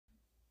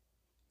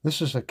This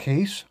is a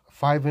Case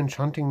 5-inch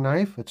hunting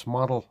knife. It's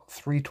model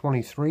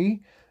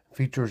 323.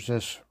 Features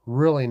this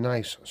really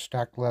nice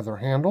stacked leather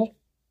handle.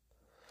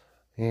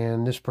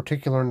 And this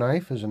particular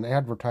knife is an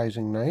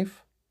advertising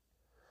knife,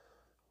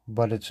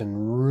 but it's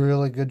in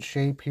really good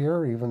shape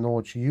here, even though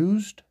it's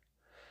used.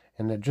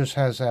 And it just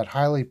has that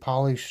highly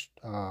polished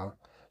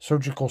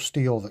surgical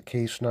steel that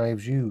Case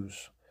knives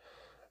use.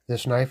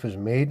 This knife is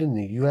made in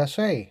the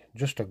USA.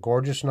 Just a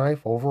gorgeous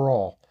knife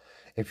overall.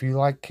 If you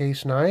like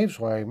Case knives,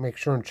 why, make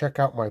sure and check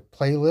out my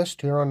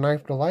playlist here on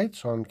Knife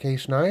Delights on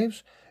Case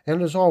knives.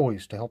 And as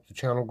always, to help the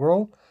channel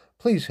grow,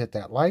 please hit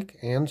that like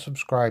and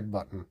subscribe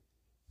button.